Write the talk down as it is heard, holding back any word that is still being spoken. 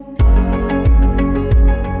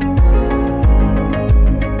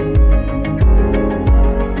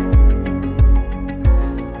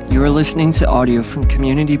listening to audio from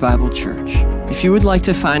Community Bible Church. If you would like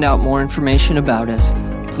to find out more information about us,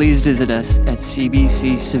 please visit us at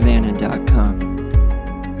cbcsavannah.com.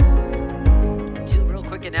 Two real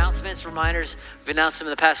quick announcements, reminders. We've announced them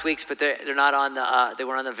in the past weeks, but they're not on the. They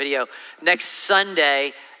weren't on the video. Next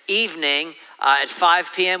Sunday evening at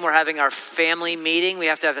 5 p.m. we're having our family meeting. We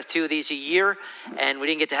have to have 2 of these a year, and we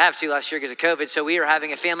didn't get to have 2 last year because of COVID. So we are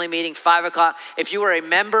having a family meeting 5 o'clock. If you are a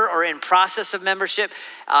member or in process of membership,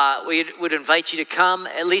 we would invite you to come.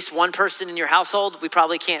 At least one person in your household. We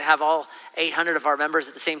probably can't have all 800 of our members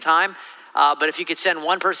at the same time, but if you could send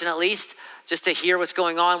one person at least, just to hear what's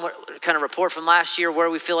going on, what kind of report from last year, where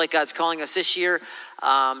we feel like God's calling us this year,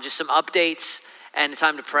 just some updates, and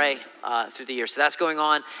time to pray through the year. So that's going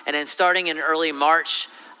on. And then starting in early March,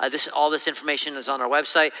 all this information is on our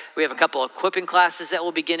website. We have a couple of equipping classes that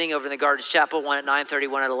will be beginning over in the Gardens Chapel, one at 9:30,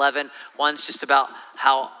 one at 11. One's just about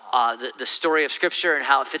how the story of Scripture and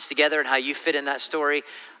how it fits together and how you fit in that story,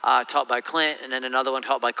 taught by Clint. And then another one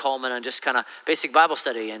taught by Coleman on just kind of basic Bible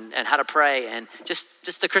study and how to pray and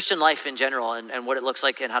just the Christian life in general and what it looks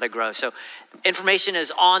like and how to grow. So information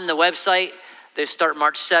is on the website. They start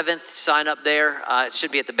March 7th. Sign up there. It should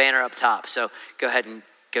be at the banner up top. So go ahead and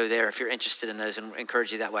go there if you're interested in those, and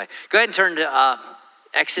encourage you that way. Go ahead and turn to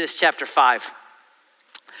Exodus chapter 5.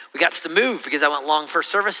 We got to move because I went long first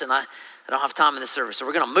service, and I don't have time in this service. So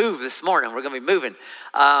we're going to move this morning. We're going to be moving.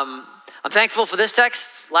 I'm thankful for this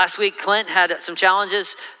text. Last week, Clint had some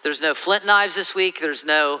challenges. There's no flint knives this week. There's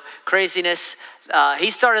no craziness.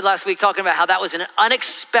 He started last week talking about how that was an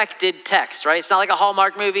unexpected text, right? It's not like a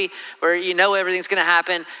Hallmark movie where you know everything's going to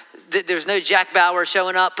happen. There's no Jack Bauer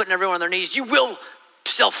showing up, putting everyone on their knees. You will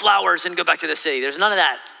sell flowers and go back to the city. There's none of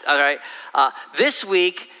that, all right? This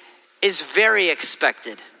week is very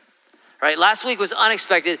expected, right? Last week was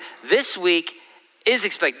unexpected. This week is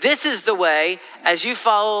expected. This is the way, as you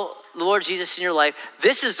follow the Lord Jesus in your life,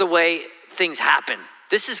 this is the way things happen.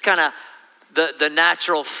 This is kind of the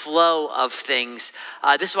natural flow of things.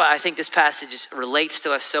 This is why I think this passage relates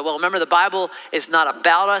to us so well. Remember, the Bible is not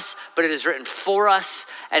about us, but it is written for us.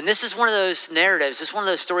 And this is one of those narratives. It's one of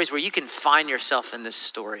those stories where you can find yourself in this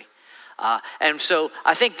story. And so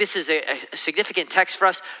I think this is a significant text for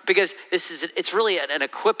us because it's really an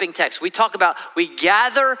equipping text. We talk about, we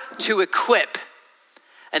gather to equip,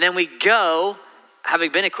 and then we go,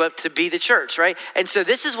 having been equipped, to be the church, right? And so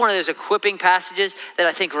this is one of those equipping passages that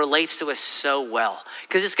I think relates to us so well,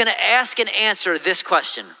 because it's going to ask and answer this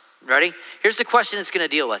question. Ready? Here's the question it's going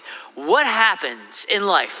to deal with. What happens in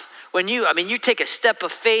life when you take a step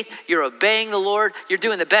of faith, you're obeying the Lord, you're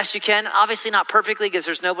doing the best you can, obviously not perfectly because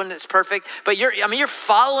there's no one that's perfect, but you're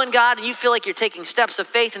following God and you feel like you're taking steps of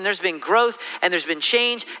faith and there's been growth and there's been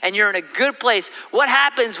change and you're in a good place. What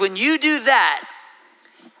happens when you do that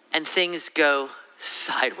and things go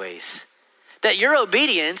sideways? That your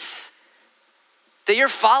obedience, that you're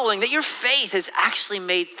following, that your faith has actually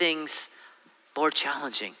made things more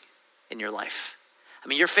challenging in your life. I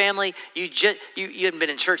mean, your family, you hadn't been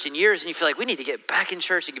in church in years and you feel like we need to get back in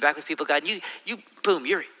church and get back with people, God. And boom,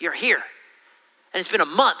 you're here. And it's been a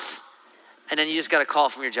month. And then you just got a call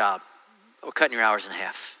from your job or cutting your hours in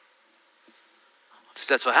half.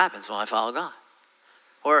 That's what happens when I follow God.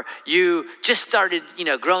 Or you just started,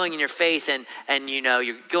 growing in your faith and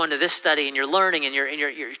you're going to this study and you're learning and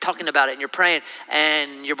you're talking about it and you're praying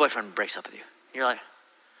and your boyfriend breaks up with you. You're like,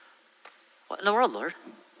 what in the world, Lord?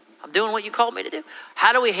 I'm doing what you called me to do.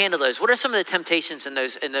 How do we handle those? What are some of the temptations in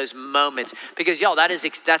those moments? Because y'all,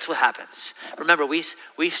 that's what happens. Remember, we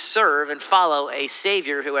serve and follow a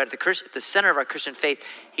Savior who at the center of our Christian faith,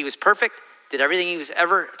 he was perfect, did everything he was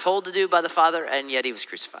ever told to do by the Father, and yet he was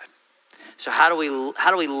crucified. So how do we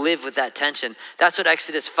live with that tension? That's what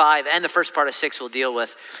Exodus 5 and the first part of 6 will deal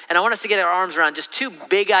with. And I want us to get our arms around just 2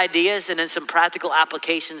 big ideas and then some practical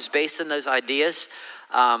applications based on those ideas,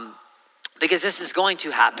 because this is going to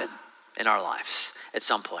happen in our lives at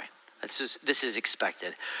some point. This is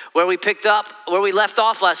expected. Where we left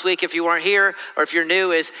off last week, if you weren't here or if you're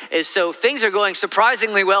new, is so things are going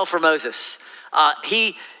surprisingly well for Moses.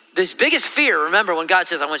 His biggest fear, remember when God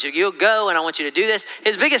says, I want you to go and I want you to do this,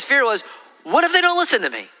 his biggest fear was, what if they don't listen to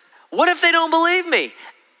me? What if they don't believe me?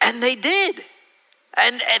 And they did.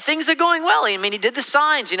 And things are going well. I mean, he did the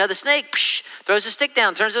signs, the snake throws a stick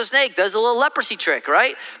down, turns to a snake, does a little leprosy trick,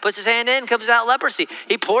 right? Puts his hand in, comes out leprosy.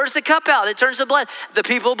 He pours the cup out, it turns to blood. The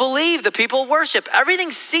people believe, the people worship.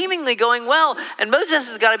 Everything's seemingly going well. And Moses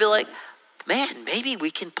has got to be like, man, maybe we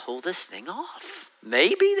can pull this thing off.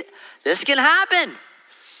 Maybe this can happen.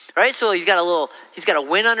 Right, so he's got a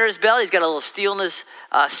wind under his belt. He's got a little steel in his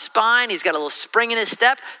spine. He's got a little spring in his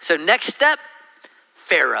step. So next step,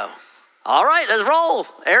 Pharaoh. All right, let's roll.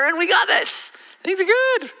 Aaron, we got this. Things are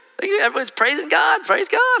good. Everyone's praising God. Praise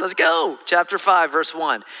God. Let's go. Chapter 5, verse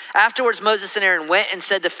 1. Afterwards, Moses and Aaron went and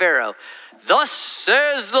said to Pharaoh, thus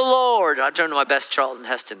says the Lord. I turned to my best Charlton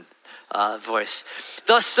Heston voice.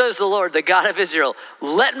 Thus says the Lord, the God of Israel,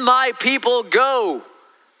 let my people go.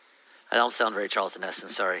 I don't sound very Charlton Heston,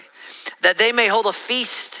 sorry. That they may hold a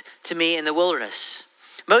feast to me in the wilderness.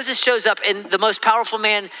 Moses shows up in the most powerful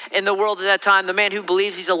man in the world at that time, the man who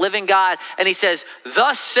believes he's a living God. And he says,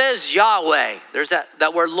 thus says Yahweh. There's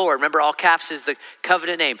that word Lord. Remember, all caps is the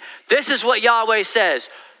covenant name. This is what Yahweh says.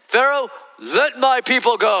 Pharaoh, let my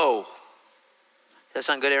people go. Does that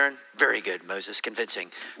sound good, Aaron? Very good, Moses. Convincing.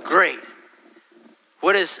 Great.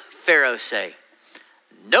 What does Pharaoh say?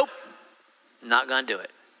 Nope, not going to do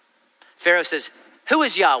it. Pharaoh says, who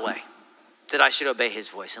is Yahweh that I should obey his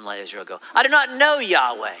voice and let Israel go? I do not know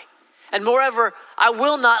Yahweh. And moreover, I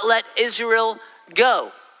will not let Israel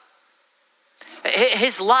go.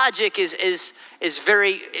 His logic is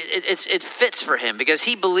very, it fits for him because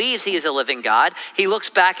he believes he is a living God. He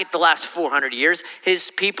looks back at the last 400 years.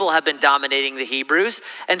 His people have been dominating the Hebrews.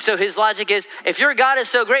 And so his logic is, if your God is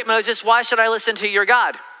so great, Moses, why should I listen to your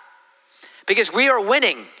God? Because we are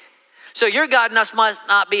winning. So your God must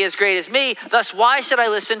not be as great as me. Thus, why should I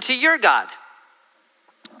listen to your God?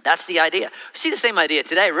 That's the idea. We see the same idea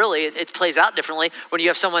today, really. It plays out differently when you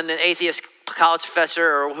have someone, an atheist college professor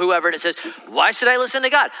or whoever, and it says, why should I listen to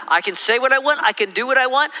God? I can say what I want. I can do what I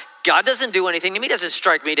want. God doesn't do anything to me. Doesn't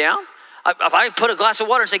strike me down. If I put a glass of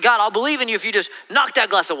water and say, God, I'll believe in you if you just knock that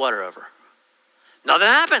glass of water over. Nothing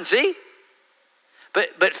happens, see?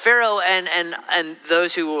 But Pharaoh and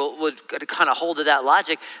those who would kind of hold to that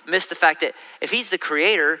logic miss the fact that if he's the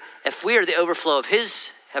creator, if we are the overflow of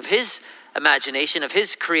his imagination, of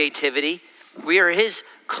his creativity, we are his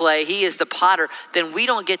clay, he is the potter, then we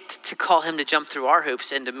don't get to call him to jump through our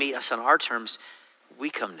hoops and to meet us on our terms. We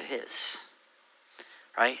come to his,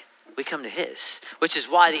 right? We come to his, which is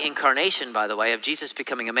why the incarnation, by the way, of Jesus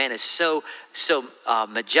becoming a man is so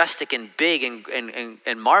majestic and big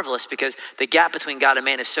and marvelous, because the gap between God and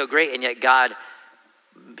man is so great, and yet God,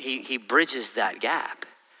 he bridges that gap.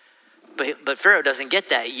 But Pharaoh doesn't get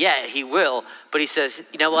that yet. He will, but he says,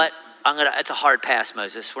 you know what? It's a hard pass,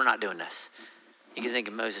 Moses. We're not doing this. You can think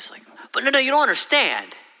of Moses like, but no, you don't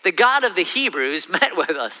understand. The God of the Hebrews met with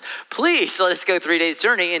us. Please let us go 3 days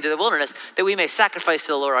journey into the wilderness that we may sacrifice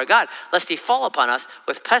to the Lord our God, lest he fall upon us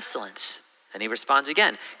with pestilence. And he responds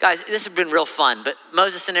again. Guys, this has been real fun, but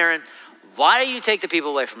Moses and Aaron, why do you take the people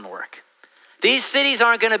away from the work? These cities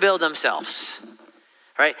aren't going to build themselves,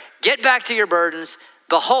 right? Get back to your burdens.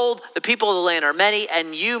 Behold, the people of the land are many,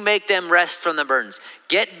 and you make them rest from the burdens.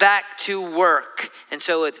 Get back to work. And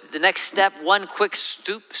so with the next step, one quick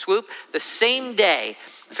swoop, the same day,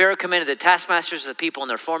 Pharaoh commanded the taskmasters of the people and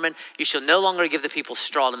their foremen, you shall no longer give the people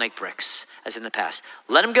straw to make bricks, as in the past.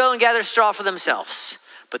 Let them go and gather straw for themselves.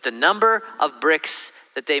 But the number of bricks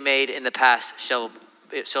that they made in the past shall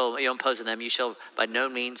you impose on them, you shall by no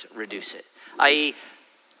means reduce it. I.e.,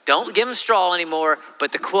 don't give them straw anymore,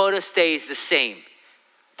 but the quota stays the same.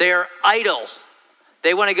 They're idle.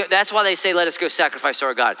 They want to go. That's why they say, let us go sacrifice to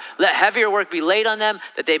our God. Let heavier work be laid on them,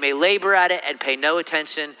 that they may labor at it and pay no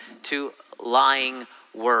attention to lying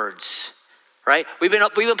words. Right? We've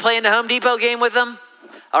been playing the Home Depot game with them.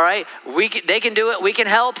 All right? They can do it. We can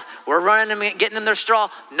help. We're running them, getting them their straw.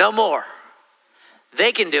 No more.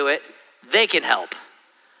 They can do it. They can help.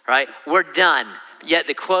 Right? We're done. Yet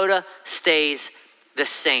the quota stays the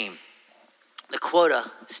same. The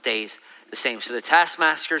quota stays the same. So the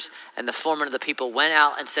taskmasters and the foremen of the people went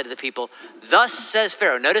out and said to the people, thus says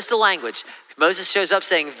Pharaoh. Notice the language. Moses shows up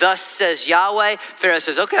saying, thus says Yahweh. Pharaoh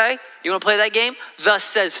says, okay, you want to play that game? Thus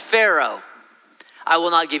says Pharaoh, I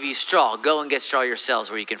will not give you straw. Go and get straw yourselves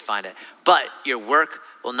where you can find it. But your work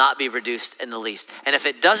will not be reduced in the least. And if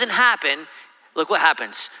it doesn't happen, look what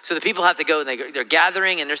happens. So the people have to go and they're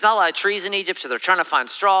gathering, and there's not a lot of trees in Egypt, so they're trying to find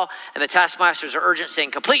straw. And the taskmasters are urgent,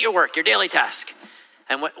 saying, complete your work, your daily task.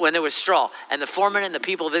 And when there was straw, and the foremen and the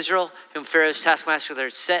people of Israel, whom Pharaoh's taskmaster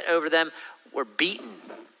had set over them, were beaten.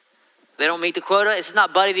 They don't meet the quota. It's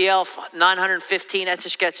not Buddy the Elf, 915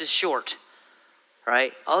 etch-a-sketches short,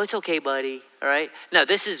 right? Oh, it's okay, buddy, all right? No,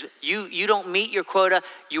 this is, you don't meet your quota,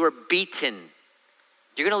 you are beaten.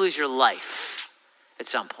 You're going to lose your life at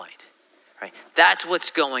some point, right? That's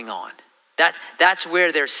what's going on. That's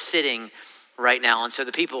where they're sitting right now. And so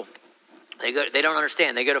the people, they don't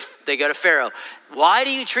understand. They go to Pharaoh. Why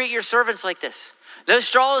do you treat your servants like this? No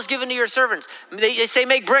straw is given to your servants. They say,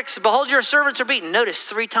 make bricks. Behold, your servants are beaten. Notice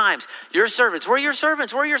 3 times. Your servants. Where are your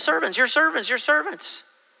servants? Where are your servants? Your servants. Your servants.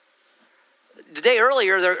 the day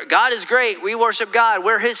earlier, God is great. We worship God.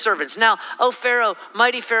 We're his servants. Now, oh, Pharaoh,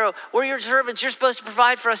 mighty Pharaoh, we're your servants. You're supposed to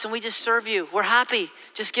provide for us and we just serve you. We're happy.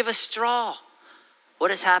 Just give us straw. What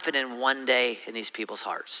has happened in one day in these people's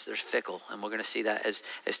hearts? They're fickle, and we're going to see that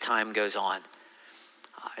as time goes on.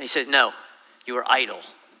 And he says, no, you are idle.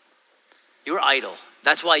 You are idle.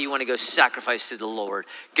 That's why you want to go sacrifice to the Lord.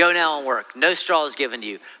 Go now and work. No straw is given to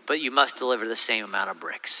you, but you must deliver the same amount of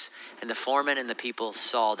bricks. And the foreman and the people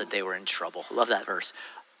saw that they were in trouble. Love that verse.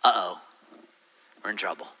 We're in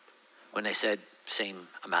trouble. When they said same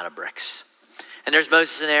amount of bricks. And there's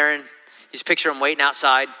Moses and Aaron. You just picture them waiting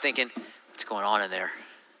outside thinking, what's going on in there?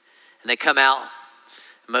 And they come out.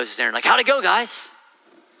 Moses and Aaron like, how'd it go, guys?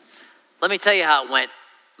 Let me tell you how it went,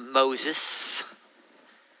 Moses.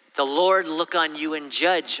 The Lord look on you and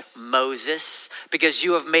judge, Moses, because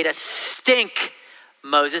you have made us stink,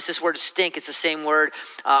 Moses. This word stink, it's the same word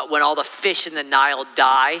when all the fish in the Nile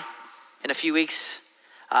die in a few weeks.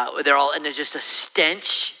 And there's just a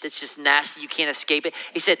stench that's just nasty. You can't escape it.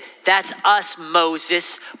 He said, that's us,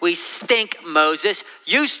 Moses. We stink, Moses.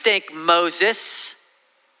 You stink, Moses.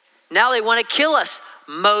 Now they want to kill us,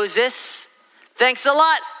 Moses. Thanks a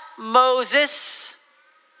lot, Moses.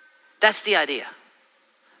 That's the idea,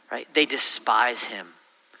 right? They despise him.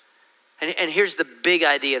 And here's the big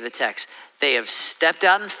idea of the text. They have stepped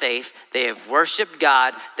out in faith. They have worshiped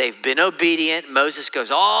God. They've been obedient. Moses goes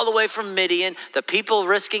all the way from Midian, the people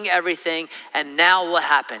risking everything. And now what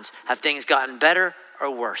happens? Have things gotten better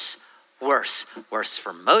or worse? Worse. Worse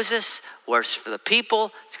for Moses, worse for the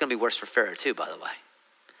people. It's going to be worse for Pharaoh too, by the way.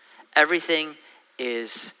 Everything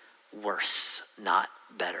is worse, not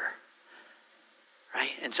better.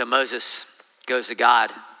 Right? And so Moses goes to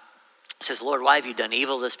God. Says, Lord, why have you done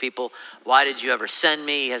evil to this people? Why did you ever send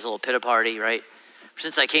me? He has a little pity party, right?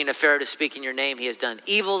 Since I came to Pharaoh to speak in your name, he has done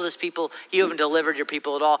evil to this people. He haven't delivered your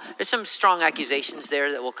people at all. There's some strong accusations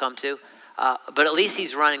there that we'll come to. But at least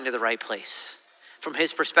he's running to the right place. From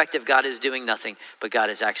his perspective, God is doing nothing, but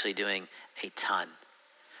God is actually doing a ton.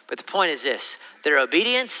 But the point is this, their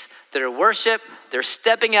obedience, their worship, their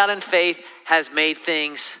stepping out in faith has made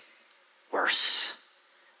things worse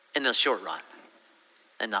in the short run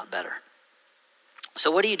and not better. So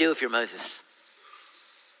what do you do if you're Moses?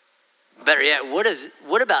 Better yet, what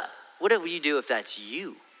do you do if that's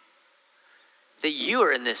you? That you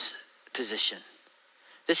are in this position.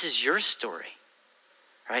 This is your story,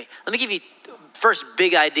 right? Let me give you first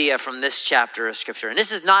big idea from this chapter of scripture. And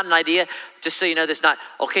this is not an idea, just so you know, this not,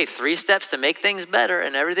 3 steps to make things better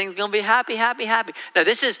and everything's going to be happy, happy, happy. No,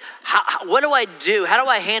 this is, what do I do? How do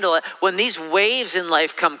I handle it when these waves in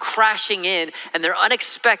life come crashing in and they're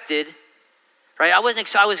unexpected, right? I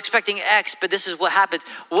was expecting X, but this is what happens.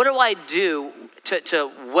 What do I do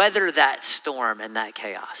to weather that storm and that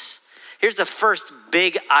chaos? Here's the first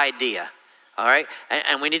big idea, all right?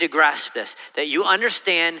 And we need to grasp this, that you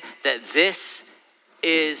understand that this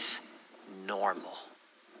is normal.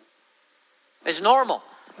 It's normal.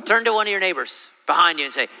 Turn to one of your neighbors behind you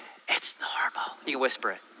and say, it's normal. You can whisper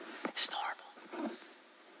it. It's normal,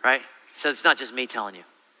 right? So it's not just me telling you.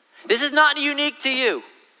 This is not unique to you.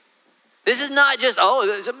 This is not just,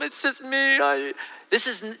 it's just me. This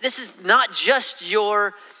is not just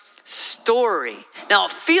your story. Now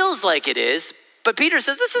it feels like it is, but Peter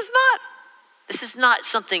says this is not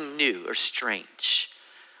something new or strange.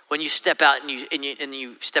 When you step out and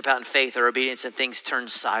you step out in faith or obedience and things turn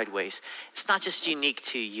sideways, it's not just unique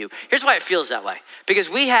to you. Here's why it feels that way.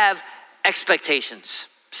 Because we have expectations.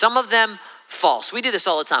 Some of them false. We do this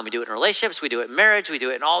all the time. We do it in relationships. We do it in marriage. We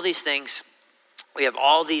do it in all these things. We have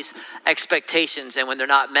all these expectations, and when they're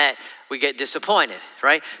not met, we get disappointed,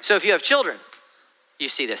 right? So if you have children, you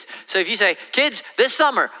see this. So if you say, kids, this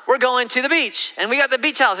summer, we're going to the beach, and we got the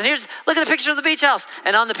beach house, and look at the picture of the beach house.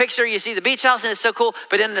 And on the picture, you see the beach house, and it's so cool.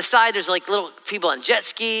 But then on the side, there's like little people on jet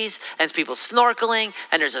skis, and it's people snorkeling,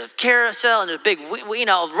 and there's a carousel, and there's big,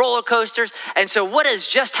 roller coasters. And so what has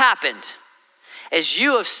just happened is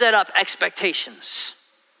you have set up expectations.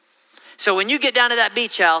 So when you get down to that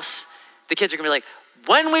beach house, the kids are gonna be like,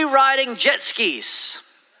 when we riding jet skis?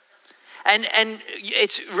 And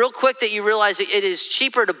it's real quick that you realize that it is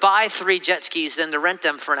cheaper to buy 3 jet skis than to rent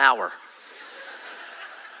them for an hour.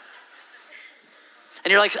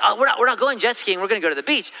 And you're like, we're not going jet skiing, we're gonna go to the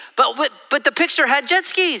beach. But the picture had jet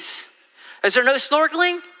skis. Is there no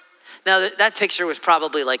snorkeling? No, that picture was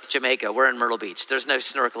probably like Jamaica. We're in Myrtle Beach. There's no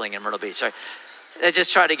snorkeling in Myrtle Beach, right? They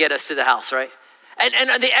just try to get us to the house, right?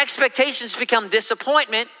 And the expectations become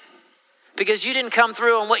disappointment because you didn't come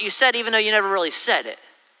through on what you said, even though you never really said it.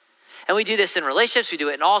 And we do this in relationships. We do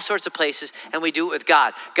it in all sorts of places. And we do it with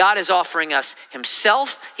God. God is offering us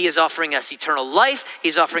himself. He is offering us eternal life.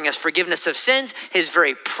 He's offering us forgiveness of sins, his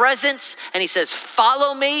very presence. And he says,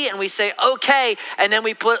 follow me. And we say, okay. And then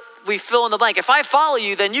we fill in the blank. If I follow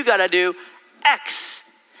you, then you got to do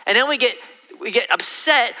X. And then we get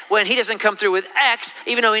upset when he doesn't come through with X,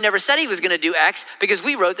 even though he never said he was going to do X, because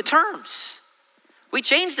we wrote the terms. We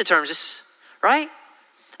changed the terms, right?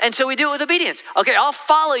 And so we do it with obedience. Okay, I'll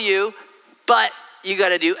follow you, but you got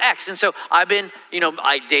to do X. And so I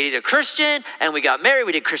dated a Christian, and we got married.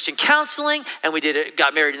 We did Christian counseling, and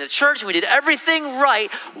got married in the church, and we did everything right.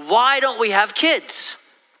 Why don't we have kids?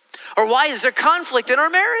 Or why is there conflict in our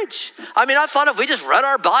marriage? I mean, I thought if we just read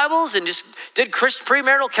our Bibles and just did Christian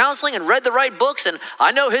premarital counseling and read the right books, and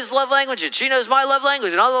I know his love language and she knows my love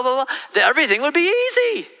language and blah, blah, blah, blah, that everything would be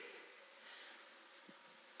easy.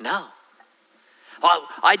 No. Well,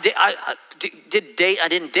 I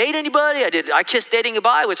didn't date anybody. I kissed dating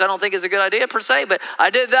goodbye, which I don't think is a good idea per se, but I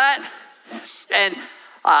did that. And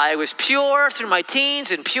I was pure through my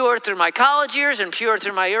teens and pure through my college years and pure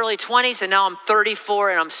through my early 20s. And now I'm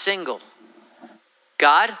 34 and I'm single.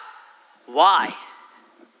 God, why?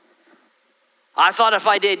 I thought if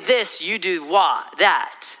I did this, you do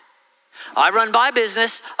that. I run my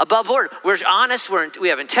business above board. We're honest. We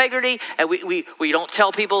have integrity, and we don't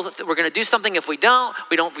tell people that we're going to do something if we don't.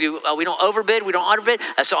 We don't overbid. We don't underbid.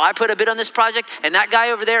 So I put a bid on this project, and that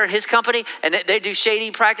guy over there in his company, and they do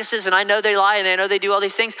shady practices, and I know they lie, and I know they do all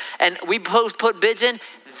these things, and we both put bids in.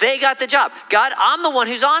 They got the job. God, I'm the one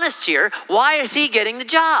who's honest here. Why is he getting the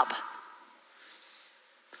job?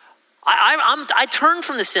 I turned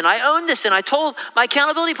from the sin. I owned the sin. I told my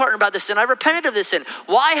accountability partner about the sin. I repented of this sin.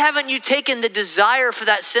 Why haven't you taken the desire for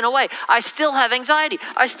that sin away? I still have anxiety.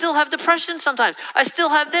 I still have depression sometimes. I still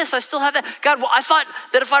have this. I still have that. God, I thought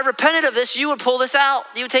that if I repented of this, you would pull this out.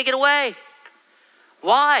 You would take it away.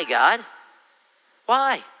 Why, God?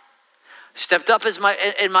 Why? Stepped up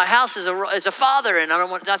in my house as a father, and I'm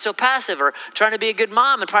not so passive, or trying to be a good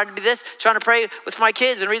mom and trying to be this, trying to pray with my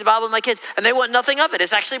kids and read the Bible with my kids, and they want nothing of it.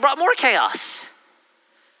 It's actually brought more chaos.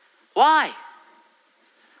 Why?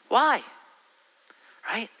 Right?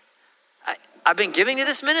 I've been giving to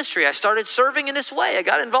this ministry. I started serving in this way. I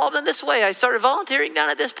got involved in this way. I started volunteering down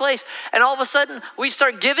at this place, and all of a sudden we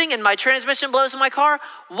start giving, and my transmission blows in my car.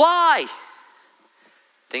 Why?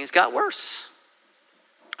 Things got worse.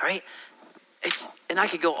 All right? And I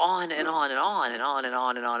could go on and on and on and on and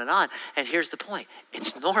on and on and on. And here's the point.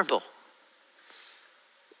 It's normal.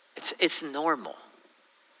 It's normal,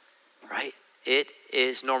 right? It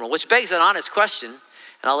is normal, which begs an honest question,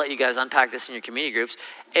 and I'll let you guys unpack this in your community groups.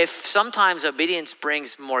 If sometimes obedience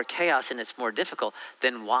brings more chaos and it's more difficult,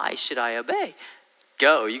 then why should I obey?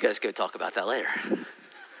 You guys go talk about that later.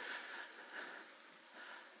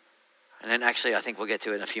 And then actually, I think we'll get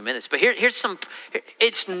to it in a few minutes. But here's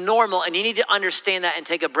it's normal, and you need to understand that and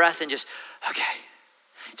take a breath and just, okay.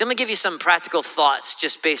 So let me give you some practical thoughts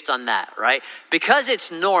just based on that, right? Because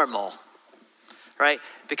it's normal, right?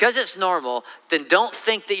 Because it's normal, then don't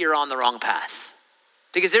think that you're on the wrong path.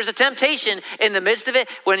 Because there's a temptation in the midst of it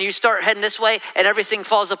when you start heading this way and everything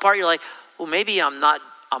falls apart. You're like, well, maybe I'm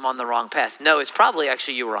on the wrong path. No, it's probably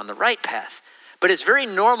actually you were on the right path. But it's very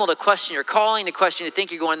normal to question your calling, to question to think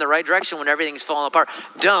you're going in the right direction when everything's falling apart.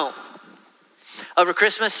 Don't. Over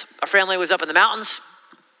Christmas, our family was up in the mountains,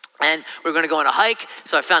 and we were going to go on a hike.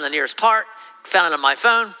 So I found the nearest park, found it on my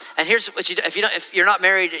phone. And here's what you do. If you're not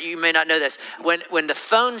married, you may not know this. When the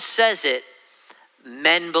phone says it,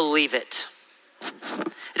 men believe it.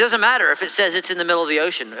 It doesn't matter if it says it's in the middle of the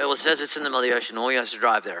ocean. It says it's in the middle of the ocean. Only has to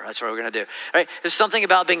drive there. That's what we're going to do. Right? There's something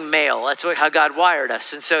about being male. That's how God wired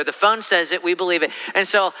us. And so the phone says it. We believe it. And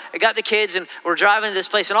so I got the kids, and we're driving to this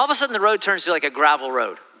place, and all of a sudden the road turns to like a gravel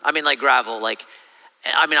road. I mean, like gravel.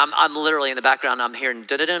 I'm literally in the background. I'm hearing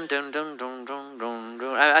dun dun dun dun dun dun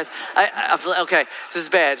dun. Okay, this is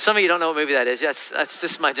bad. Some of you don't know what movie that is. That's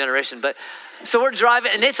just my generation, but. So we're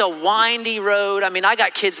driving, and it's a windy road. I mean, I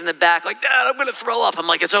got kids in the back like, Dad, I'm going to throw up. I'm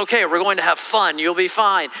like, it's okay. We're going to have fun. You'll be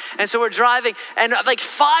fine. And so we're driving, and like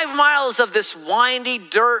 5 miles of this windy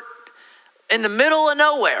dirt in the middle of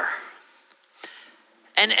nowhere.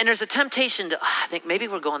 And there's a temptation to, I think maybe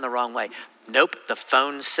we're going the wrong way. Nope, the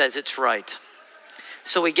phone says it's right.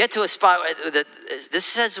 So we get to a spot that this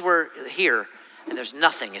says we're here, and there's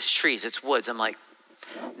nothing. It's trees, it's woods. I'm like,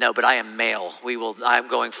 no, but I am male. I'm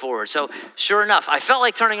going forward. So sure enough, I felt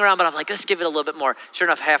like turning around, but I'm like, let's give it a little bit more. Sure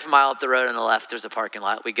enough, half a mile up the road on the left, there's a parking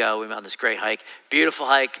lot. We went on this great hike,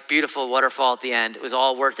 beautiful waterfall at the end. It was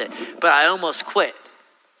all worth it. But I almost quit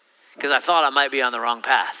because I thought I might be on the wrong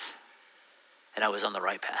path. And I was on the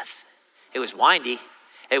right path. It was windy.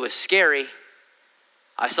 It was scary.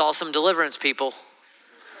 I saw some deliverance people,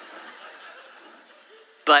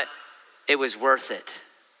 but it was worth it.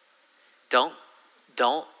 Don't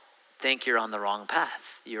think you're on the wrong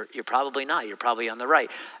path. You're probably not. You're probably on the right.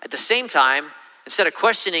 At the same time, instead of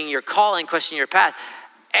questioning your calling, questioning your path,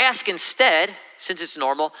 ask instead, since it's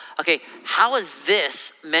normal, okay, how is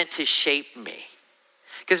this meant to shape me?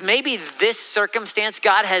 Because maybe this circumstance,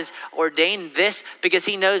 God has ordained this because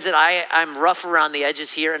he knows that I'm rough around the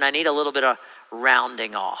edges here and I need a little bit of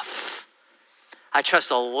rounding off. I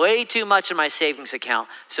trust way too much in my savings account,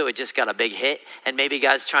 so it just got a big hit. And maybe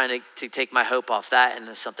God's trying to take my hope off that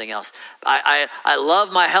and something else. I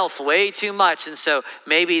love my health way too much, and so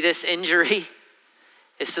maybe this injury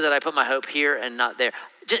is so that I put my hope here and not there.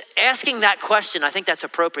 Just asking that question, I think that's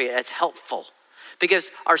appropriate. That's helpful.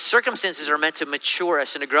 Because our circumstances are meant to mature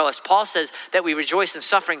us and to grow us. Paul says that we rejoice in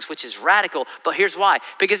sufferings, which is radical, but here's why.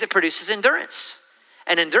 Because it produces endurance.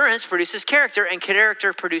 And endurance produces character, and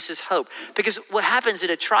character produces hope. Because what happens in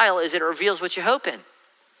a trial is it reveals what you hope in.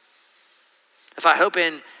 If I hope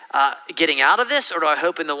in getting out of this, or do I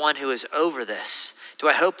hope in the one who is over this? Do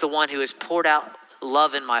I hope the one who has poured out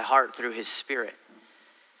love in my heart through his Spirit?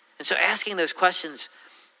 And so asking those questions,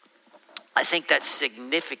 I think that's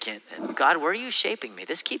significant. God, where are you shaping me?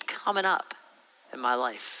 This keeps coming up in my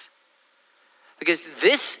life. Because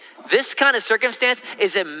this kind of circumstance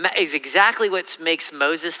is exactly what makes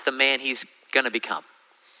Moses the man he's going to become.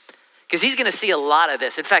 Because he's going to see a lot of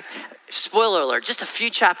this. In fact, spoiler alert, just a few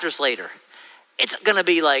chapters later, it's going to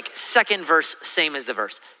be like second verse, same as the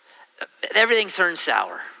verse. Everything turns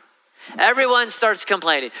sour. Everyone starts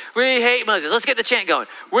complaining. We hate Moses. Let's get the chant going.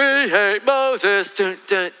 We hate Moses. Dun,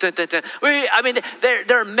 dun, dun, dun, dun.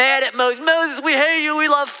 They're mad at Moses. Moses, we hate you. We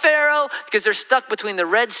love Pharaoh. Because they're stuck between the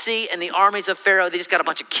Red Sea and the armies of Pharaoh. They just got a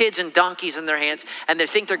bunch of kids and donkeys in their hands, and they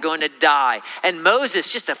think they're going to die. And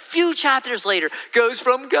Moses, just a few chapters later, goes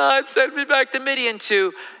from God, send me back to Midian,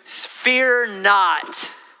 to fear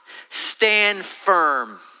not, stand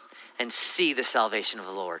firm, and see the salvation of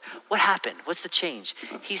the Lord. What happened? What's the change?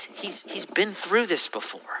 He's been through this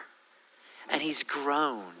before, and he's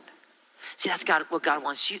grown. See, that's what God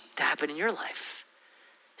wants you to happen in your life.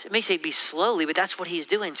 So it may say be slowly, but that's what he's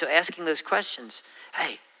doing. So asking those questions,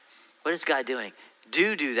 hey, what is God doing?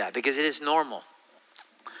 Do that, because it is normal.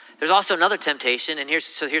 There's also another temptation, and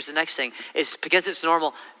here's the next thing, is because it's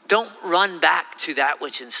normal, don't run back to that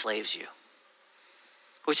which enslaves you,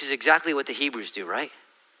 which is exactly what the Hebrews do, right?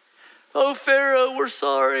 Oh, Pharaoh, we're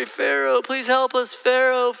sorry. Pharaoh, please help us.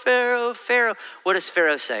 Pharaoh, Pharaoh, Pharaoh. What does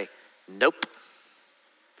Pharaoh say? Nope.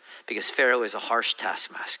 Because Pharaoh is a harsh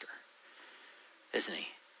taskmaster, isn't he?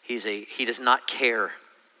 He does not care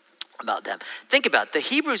about them. Think about it. The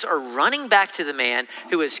Hebrews are running back to the man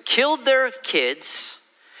who has killed their kids,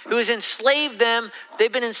 who has enslaved them.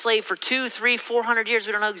 They've been enslaved for 200, 300, 400 years.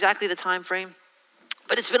 We don't know exactly the time frame,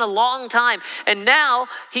 but it's been a long time. And now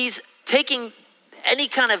he's taking any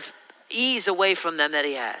kind of ease away from them that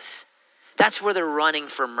he has. That's where they're running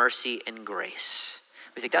for mercy and grace.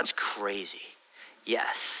 We think that's crazy.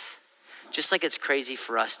 Yes. Just like it's crazy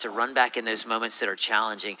for us to run back in those moments that are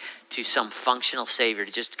challenging to some functional savior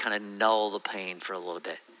to just kind of null the pain for a little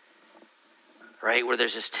bit. Right? Where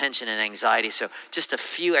there's just tension and anxiety. So just a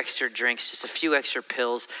few extra drinks, just a few extra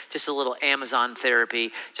pills, just a little Amazon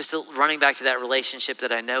therapy, just running back to that relationship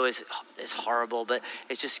that I know is horrible, but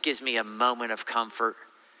it just gives me a moment of comfort.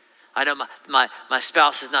 I know my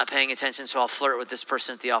spouse is not paying attention, so I'll flirt with this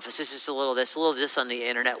person at the office. It's just a little this on the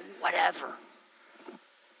internet, whatever.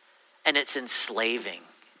 And it's enslaving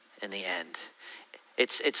in the end.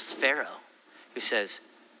 It's Pharaoh who says,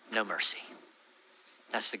 no mercy.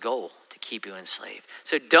 That's the goal, to keep you enslaved.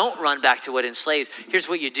 So don't run back to what enslaves. Here's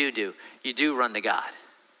what you do. You do run to God,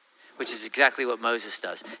 which is exactly what Moses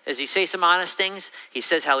does. Does he say some honest things? He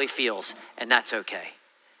says how he feels, and that's okay,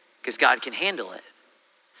 because God can handle it.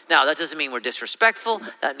 Now, that doesn't mean we're disrespectful.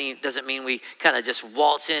 That doesn't mean we kind of just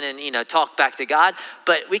waltz in and, talk back to God.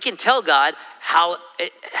 But we can tell God how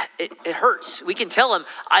it hurts. We can tell him,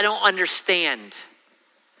 I don't understand.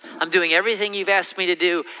 I'm doing everything you've asked me to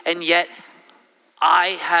do, and yet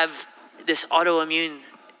I have this autoimmune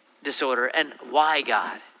disorder. And why,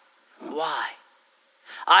 God? Why?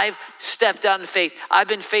 I've stepped out in faith. I've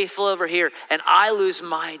been faithful over here, and I lose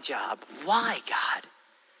my job. Why, God?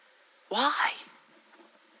 Why?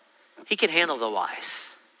 He can handle the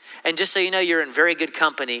whys. And just so you know, you're in very good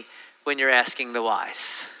company when you're asking the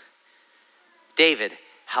whys. David,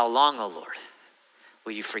 how long, O Lord,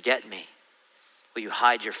 will you forget me? Will you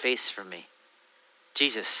hide your face from me?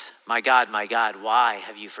 Jesus, my God, why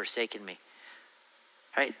have you forsaken me?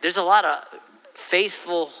 Right? There's a lot of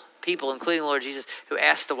faithful people, including the Lord Jesus, who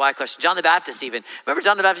asked the why question. John the Baptist even. Remember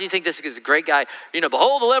John the Baptist? You think this is a great guy.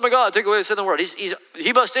 Behold the Lamb of God, take away the sin of the world.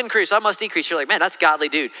 He must increase, I must decrease. You're like, man, that's godly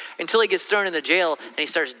dude. Until he gets thrown in the jail and he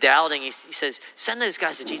starts doubting. He says, send those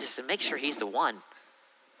guys to Jesus and make sure he's the one.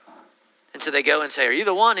 And so they go and say, are you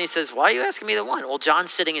the one? And he says, why are you asking me the one? Well,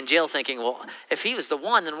 John's sitting in jail thinking, well, if he was the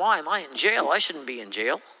one, then why am I in jail? I shouldn't be in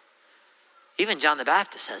jail. Even John the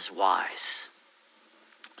Baptist says, wise.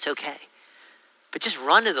 It's okay. But just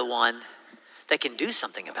run to the one that can do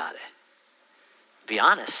something about it. Be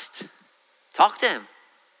honest. Talk to him.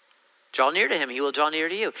 Draw near to him. He will draw near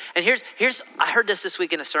to you. And here's I heard this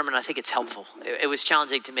week in a sermon. I think it's helpful. It was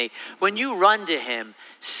challenging to me. When you run to him,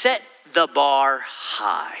 set the bar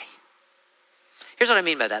high. Here's what I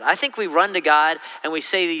mean by that. I think we run to God and we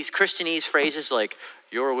say these Christianese phrases like,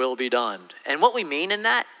 your will be done. And what we mean in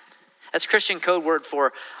that's Christian code word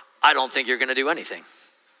for, I don't think you're going to do anything.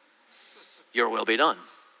 Your will be done,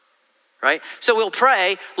 right? So we'll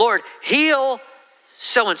pray, Lord, heal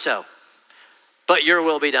so-and-so, but your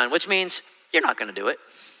will be done, which means you're not going to do it,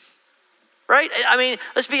 right? I mean,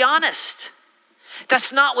 let's be honest.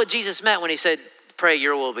 That's not what Jesus meant when he said, pray,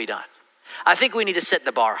 your will be done. I think we need to set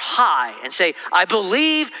the bar high and say, I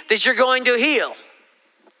believe that you're going to heal.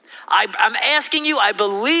 I'm asking you, I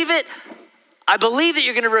believe it. I believe that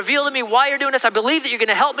you're going to reveal to me why you're doing this. I believe that you're going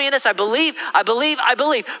to help me in this. I believe.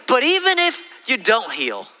 But even if you don't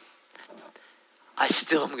heal, I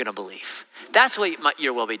still am going to believe. That's what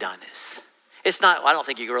your will be done is. It's not, I don't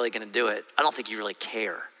think you're really going to do it. I don't think you really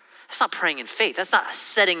care. That's not praying in faith. That's not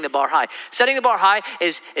setting the bar high. Setting the bar high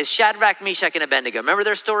is Shadrach, Meshach, and Abednego. Remember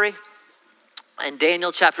their story? In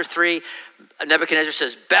Daniel chapter 3, Nebuchadnezzar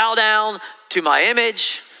says, bow down to my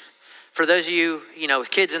image. For those of you,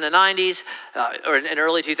 with kids in the 90s or in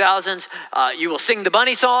early 2000s, you will sing the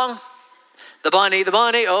bunny song. The bunny,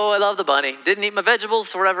 oh, I love the bunny. Didn't eat my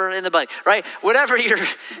vegetables or whatever in the bunny, right?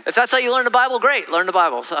 If that's how you learn the Bible, great, learn the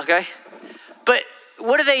Bible, okay? But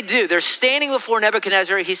what do? They're standing before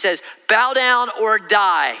Nebuchadnezzar. He says, bow down or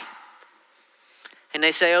die. And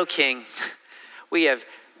they say, oh, king, we have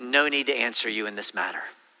no need to answer you in this matter.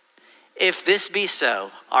 If this be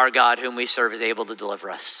so, our God whom we serve is able to deliver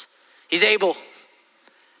us. He's able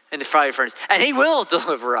in the fiery furnace, and he will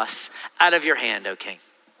deliver us out of your hand, O king.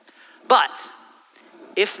 But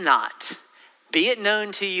if not, be it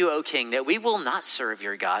known to you, O king, that we will not serve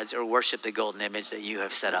your gods or worship the golden image that you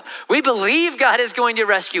have set up. We believe God is going to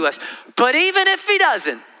rescue us, but even if he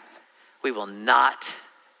doesn't, we will not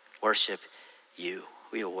worship you.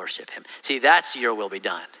 We will worship him. See, that's your will be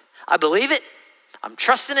done. I believe it. I'm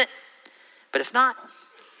trusting it. But if not,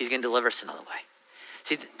 he's going to deliver us another way.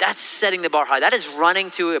 See, that's setting the bar high. That is running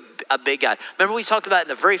to a big God. Remember we talked about in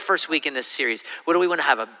the very first week in this series, what do we want to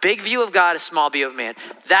have? A big view of God, a small view of man.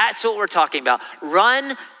 That's what we're talking about.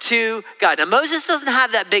 Run to God. Now, Moses doesn't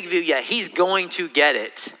have that big view yet. He's going to get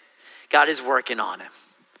it. God is working on him,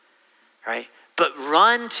 right? But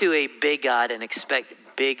run to a big God and expect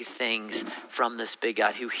big things from this big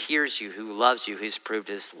God who hears you, who loves you, who's proved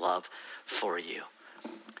his love for you.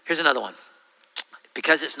 Here's another one.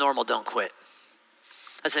 Because it's normal, don't quit.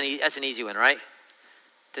 That's an easy one, right?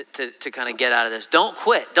 To kind of get out of this. Don't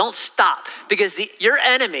quit. Don't stop. Because your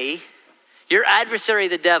enemy, your adversary,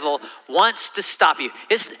 the devil, wants to stop you.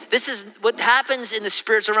 This is what happens in the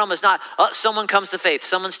spiritual realm. Is not, someone comes to faith.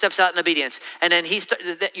 Someone steps out in obedience. And then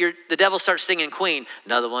the devil starts singing Queen.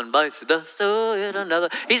 Another one bites the dust. Oh, yet another.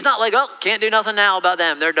 He's not like, can't do nothing now about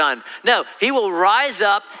them. They're done. No, he will rise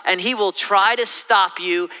up and he will try to stop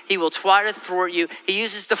you. He will try to thwart you. He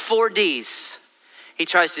uses the 4 Ds. He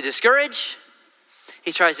tries to discourage,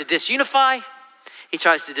 he tries to disunify, he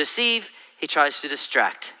tries to deceive, he tries to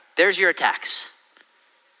distract. There's your attacks,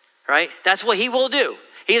 right? That's what he will do.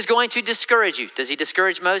 He is going to discourage you. Does he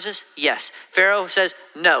discourage Moses? Yes. Pharaoh says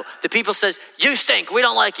no. The people says, you stink, we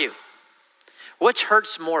don't like you. Which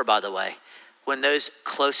hurts more, by the way, when those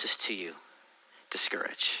closest to you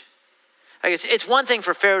discourage? Like it's one thing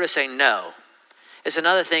for Pharaoh to say no. It's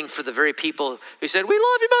another thing for the very people who said, we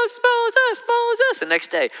love you, Moses. The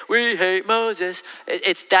next day, we hate Moses.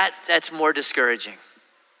 That's more discouraging,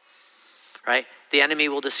 right? The enemy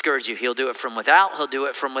will discourage you. He'll do it from without. He'll do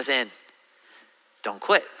it from within. Don't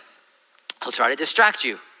quit. He'll try to distract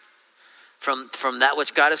you from that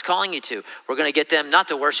which God is calling you to. We're going to get them not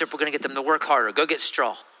to worship. We're going to get them to work harder. Go get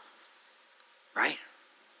straw, right?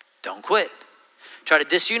 Don't quit. Try to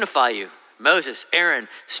disunify you. Moses, Aaron,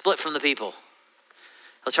 split from the people.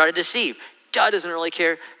 He'll try to deceive. God doesn't really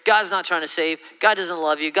care. God's not trying to save. God doesn't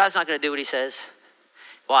love you. God's not going to do what he says.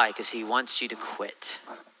 Why? Because he wants you to quit.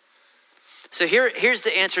 So here's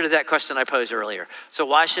the answer to that question I posed earlier. So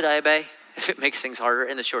why should I obey? if it makes things harder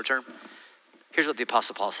in the short term. Here's what the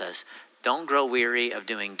Apostle Paul says. Don't grow weary of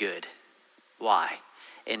doing good. Why?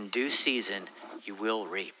 In due season, you will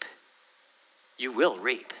reap. You will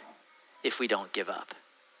reap if we don't give up.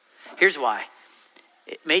 Here's why.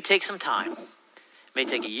 It may take some time. It may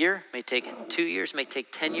take a year, may take 2 years, may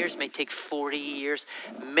take 10 years, may take 40 years.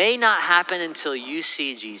 May not happen until you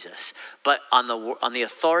see Jesus. But on the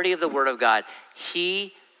authority of the word of God,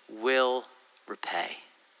 he will repay.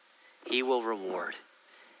 He will reward.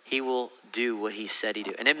 He will do what he said he'd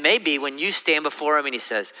do. And it may be when you stand before him and he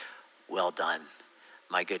says, well done,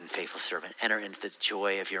 my good and faithful servant. Enter into the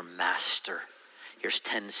joy of your master. Here's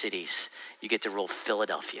 10 cities. You get to rule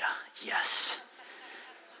Philadelphia. Yes.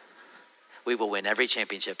 We will win every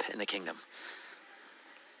championship in the kingdom.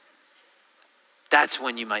 That's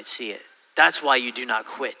when you might see it. That's why you do not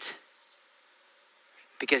quit.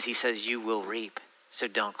 Because he says you will reap. So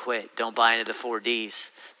don't quit. Don't buy into the 4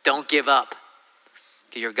 Ds. Don't give up.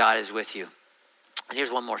 Because your God is with you. And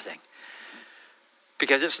here's one more thing.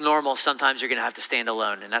 Because it's normal, sometimes you're going to have to stand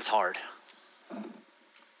alone, and that's hard.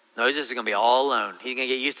 Moses is going to be all alone. He's going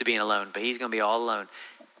to get used to being alone, but he's going to be all alone.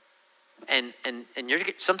 And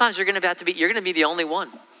sometimes you're going to be the only one.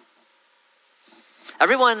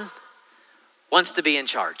 Everyone wants to be in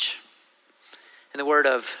charge. In the word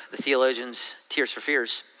of the theologians, Tears for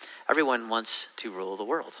Fears, everyone wants to rule the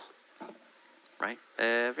world. Right?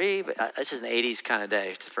 This is an 80s kind of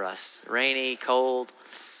day for us. Rainy, cold.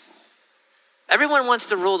 Everyone wants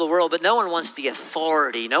to rule the world, but no one wants the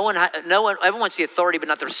authority. Everyone wants the authority, but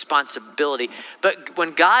not the responsibility. But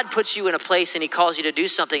when God puts you in a place and he calls you to do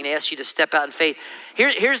something and he asks you to step out in faith,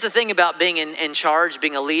 here's the thing about being in charge,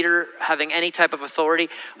 being a leader, having any type of authority.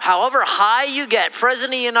 However high you get,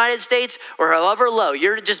 president of the United States, or however low,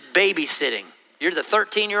 you're just babysitting. You're the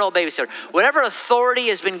 13-year-old babysitter. Whatever authority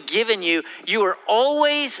has been given you, you are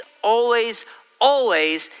always, always,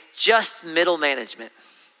 always just middle management.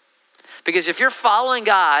 Because if you're following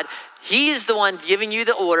God, he's the one giving you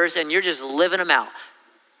the orders and you're just living them out.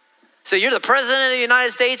 So you're the president of the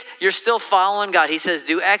United States, you're still following God. He says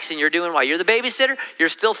do X and you're doing Y. You're the babysitter, you're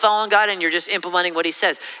still following God and you're just implementing what he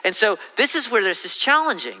says. And so this is where this is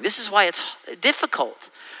challenging. This is why it's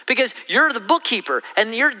difficult. Because you're the bookkeeper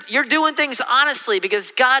and you're doing things honestly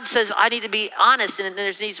because God says, I need to be honest and there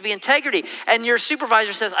needs to be integrity. And your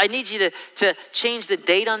supervisor says, I need you to change the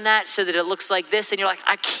date on that so that it looks like this. And you're like,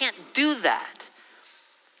 I can't do that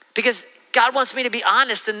because God wants me to be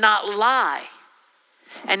honest and not lie.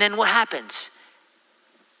 And then what happens?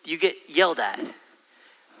 You get yelled at.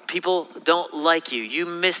 People don't like you. You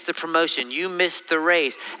miss the promotion. You miss the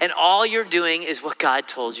raise. And all you're doing is what God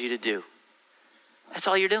told you to do. That's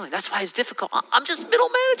all you're doing. That's why it's difficult. I'm just middle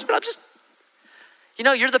management.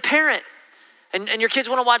 You're the parent and your kids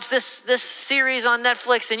want to watch this series on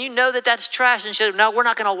Netflix and you know that that's trash and shit. No, we're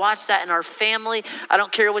not going to watch that in our family. I don't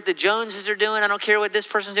care what the Joneses are doing. I don't care what this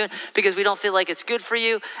person's doing because we don't feel like it's good for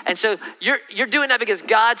you. And so you're doing that because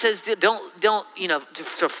God says don't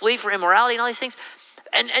to flee for immorality and all these things.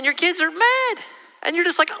 And your kids are mad. And you're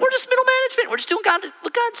just like, we're just middle management. We're just doing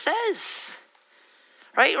what God says.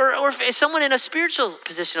 Right? Or if someone in a spiritual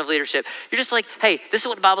position of leadership, you're just like, hey, this is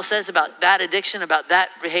what the Bible says about that addiction, about that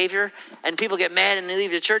behavior. And people get mad and they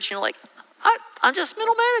leave the church. And you're like, I'm just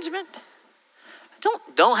middle management.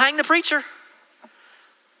 Don't hang the preacher.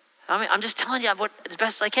 I'm just telling you what as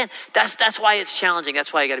best I can. That's why it's challenging.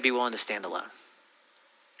 That's why you got to be willing to stand alone.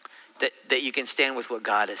 That you can stand with what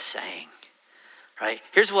God is saying. Right?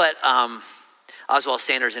 Here's what Oswald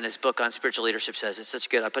Sanders in his book on spiritual leadership says. It's such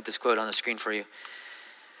good. I put this quote on the screen for you.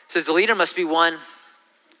 It says, the leader must be one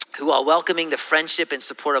who, while welcoming the friendship and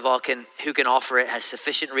support of all who can offer it, has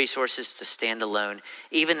sufficient resources to stand alone,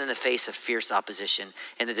 even in the face of fierce opposition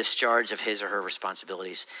in the discharge of his or her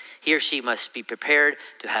responsibilities. He or she must be prepared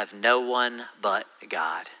to have no one but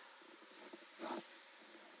God.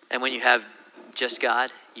 And when you have just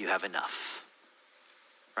God, you have enough,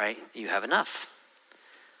 right? You have enough,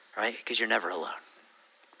 right? Because you're never alone.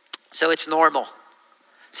 So it's normal.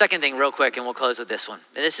 Second thing real quick, and we'll close with this one.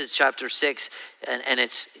 And this is chapter 6, and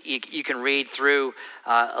it's you can read through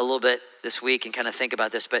a little bit this week and kind of think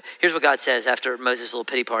about this. But here's what God says after Moses' little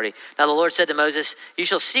pity party. Now the Lord said to Moses, you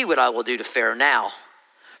shall see what I will do to Pharaoh now.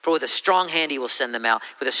 For with a strong hand he will send them out.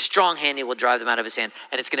 With a strong hand he will drive them out of his hand.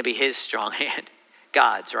 And it's going to be his strong hand.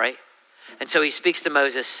 God's, right? And so he speaks to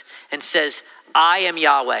Moses and says, I am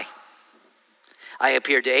Yahweh. I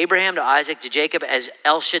appeared to Abraham, to Isaac, to Jacob as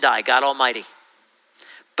El Shaddai, God Almighty.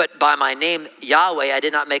 But by my name, Yahweh, I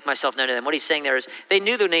did not make myself known to them. What he's saying there is they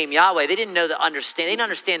knew the name Yahweh. They didn't know they didn't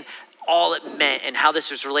understand all it meant and how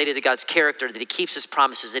this was related to God's character, that he keeps his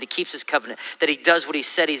promises, that he keeps his covenant, that he does what he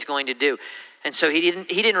said he's going to do. And so he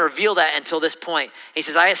didn't reveal that until this point. He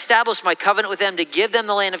says, I established my covenant with them to give them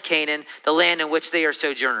the land of Canaan, the land in which they are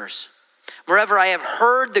sojourners. Moreover, I have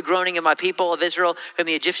heard the groaning of my people of Israel, whom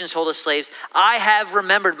the Egyptians hold as slaves. I have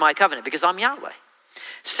remembered my covenant because I'm Yahweh.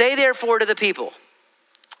 Say therefore to the people,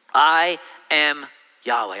 I am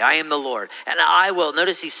Yahweh, I am the Lord, and I will,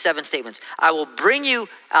 notice these 7 statements, I will bring you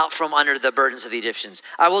out from under the burdens of the Egyptians.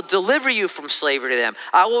 I will deliver you from slavery to them.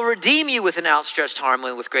 I will redeem you with an outstretched arm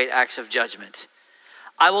and with great acts of judgment.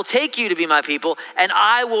 I will take you to be my people, and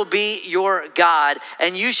I will be your God,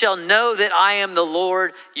 and you shall know that I am the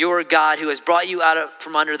Lord your God who has brought you out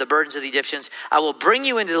from under the burdens of the Egyptians. I will bring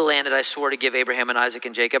you into the land that I swore to give Abraham and Isaac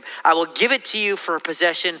and Jacob. I will give it to you for a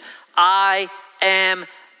possession. I am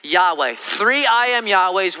Yahweh. 3 I am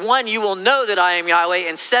Yahwehs. 1, you will know that I am Yahweh,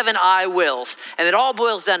 and 7 I wills. And it all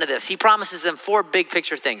boils down to this. He promises them 4 big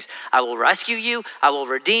picture things. I will rescue you. I will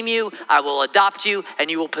redeem you. I will adopt you,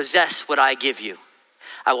 and you will possess what I give you.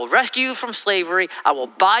 I will rescue you from slavery. I will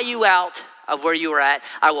buy you out of where you are at.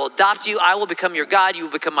 I will adopt you. I will become your God. You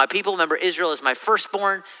will become my people. Remember, Israel is my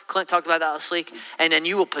firstborn. Clint talked about that last week. And then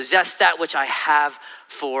you will possess that which I have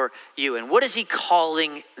for you. And what is he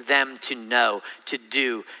calling them to know, to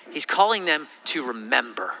do? He's calling them to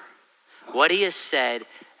remember what he has said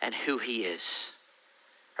and who he is,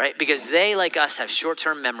 right? Because they, like us, have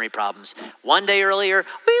short-term memory problems. One day earlier,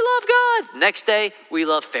 we love God. Next day, we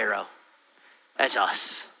love Pharaoh. That's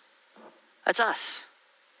us. That's us,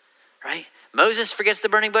 right? Moses forgets the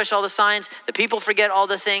burning bush, all the signs. The people forget all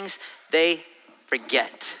the things. They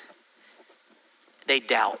forget. They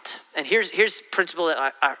doubt. And here's a principle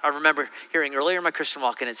that I remember hearing earlier in my Christian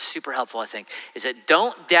walk, and it's super helpful, I think, is that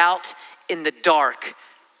don't doubt in the dark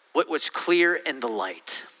what was clear in the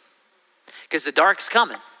light. Because the dark's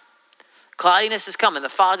coming. Cloudiness is coming. The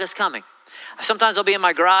fog is coming. Sometimes I'll be in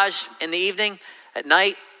my garage in the evening, at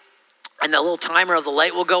night, and the little timer of the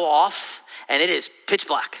light will go off, and it is pitch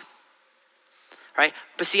black, right?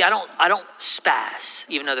 But see, I don't spaz,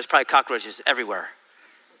 even though there's probably cockroaches everywhere.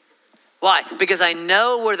 Why? Because I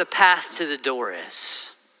know where the path to the door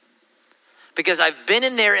is. Because I've been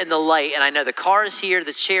in there in the light, and I know the car is here,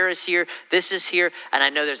 the chair is here, this is here, and I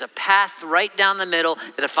know there's a path right down the middle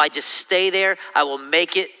that if I just stay there, I will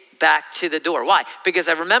make it back to the door. Why? Because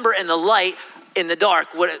I remember in the light, in the dark,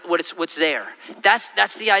 what's there.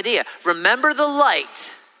 That's the idea. Remember the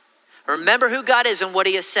light. Remember who God is and what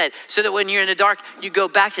he has said, so that when you're in the dark, you go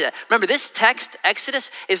back to that. Remember, this text, Exodus,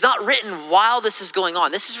 is not written while this is going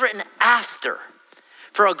on. This is written after,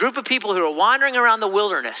 for a group of people who are wandering around the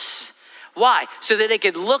wilderness. Why? So that they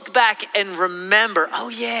could look back and remember, oh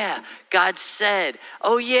yeah, God said.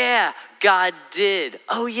 Oh yeah, God did.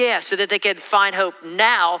 Oh yeah, so that they could find hope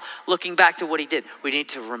now, looking back to what he did. We need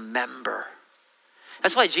to remember.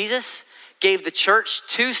 That's why Jesus gave the church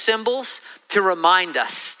 2 symbols to remind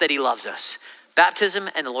us that he loves us. Baptism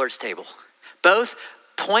and the Lord's table. Both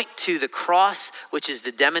point to the cross, which is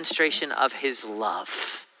the demonstration of his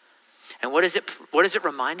love. And what does it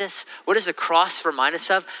remind us? What does the cross remind us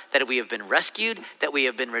of? That we have been rescued, that we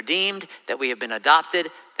have been redeemed, that we have been adopted,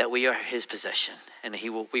 that we are his possession, and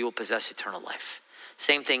we will possess eternal life.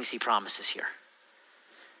 Same things he promises here.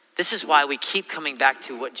 This is why we keep coming back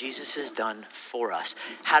to what Jesus has done for us.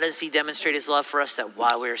 How does he demonstrate his love for us? That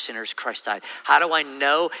while we are sinners, Christ died. How do I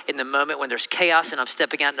know in the moment when there's chaos and I'm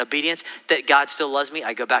stepping out in obedience that God still loves me?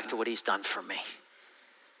 I go back to what he's done for me.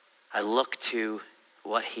 I look to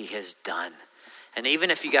what he has done. And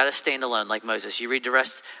even if you got to stand alone like Moses, you read the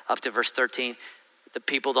rest up to verse 13, the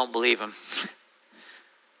people don't believe him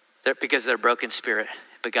because they're broken spirit.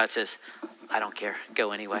 But God says, I don't care,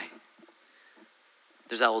 go anyway.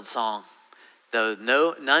 There's that old song, though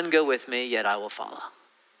none go with me, yet I will follow.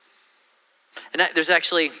 And there's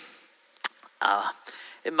actually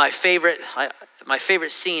my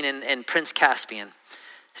favorite scene in Prince Caspian,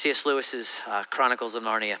 C.S. Lewis's Chronicles of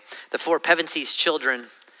Narnia. The 4 Pevensy's children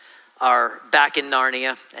are back in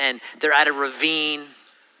Narnia, and they're at a ravine,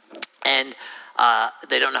 and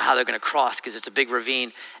they don't know how they're going to cross because it's a big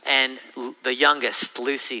ravine. And the youngest,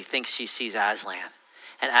 Lucy, thinks she sees Aslan.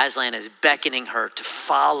 And Aslan is beckoning her to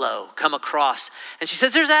follow, come across. And she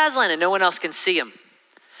says, there's Aslan, and no one else can see him.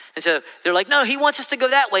 And so they're like, no, he wants us to go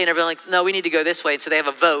that way. And everyone's like, no, we need to go this way. And so they have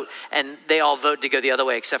a vote, and they all vote to go the other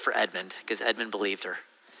way except for Edmund, because Edmund believed her.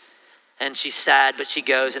 And she's sad, but she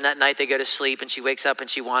goes. And that night they go to sleep, and she wakes up and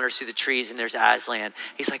she wanders through the trees, and there's Aslan.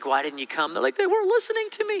 He's like, why didn't you come? They're like, they weren't listening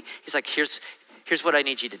to me. He's like, here's what I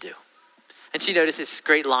need you to do. And she noticed this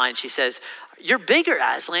great line. She says, you're bigger,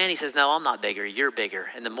 Aslan. He says, no, I'm not bigger. You're bigger.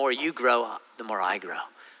 And the more you grow, the more I grow.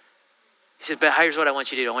 He said, but here's what I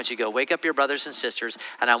want you to do. I want you to go wake up your brothers and sisters,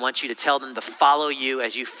 and I want you to tell them to follow you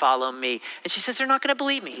as you follow me. And she says, they're not going to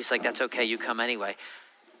believe me. He's like, that's okay. You come anyway.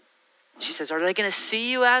 She says, are they going to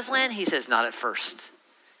see you, Aslan? He says, not at first.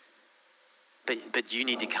 But you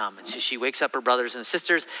need to come. And so she wakes up her brothers and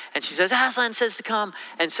sisters, and she says, Aslan says to come.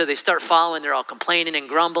 And so they start following. They're all complaining and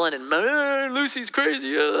grumbling, and Lucy's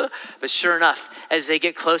crazy. But sure enough, as they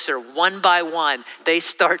get closer, one by one, they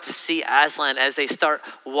start to see Aslan as they start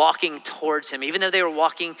walking towards him, even though they were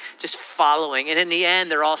walking, just following. And in the end,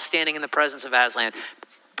 they're all standing in the presence of Aslan,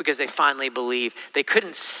 because they finally believe. They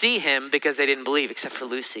couldn't see him because they didn't believe, except for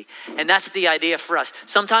Lucy. And that's the idea for us.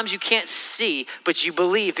 Sometimes you can't see, but you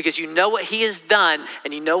believe because you know what he has done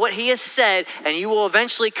and you know what he has said, and you will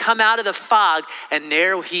eventually come out of the fog, and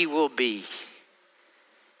there he will be.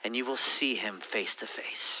 And you will see him face to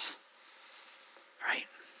face. Right?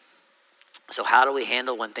 So how do we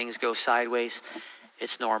handle when things go sideways?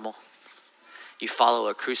 It's normal. You follow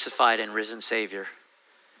a crucified and risen Savior,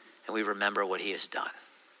 and we remember what he has done.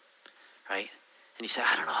 Right? And you say,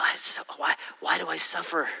 I don't know, why do I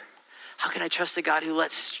suffer? How can I trust a God who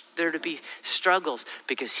lets there to be struggles?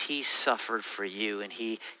 Because he suffered for you, and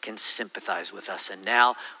he can sympathize with us. And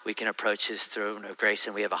now we can approach his throne of grace,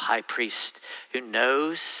 and we have a high priest who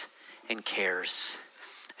knows and cares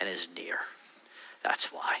and is near.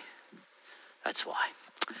 That's why. That's why.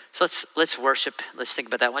 So let's worship. Let's think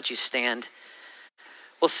about that. Why don't you stand?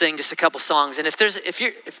 We'll sing just a couple songs. And if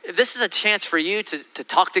this is a chance for you to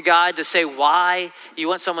talk to God, to say why you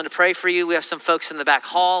want someone to pray for you, we have some folks in the back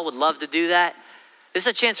hall would love to do that. This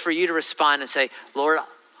is a chance for you to respond and say, Lord,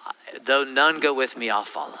 though none go with me, I'll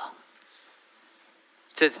follow.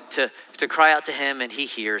 To cry out to him, and he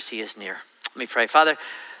hears, he is near. Let me pray. Father,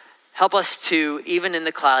 help us to, even in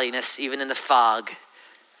the cloudiness, even in the fog,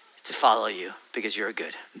 to follow you, because you're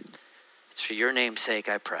good. It's for your name's sake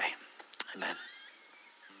I pray. Amen.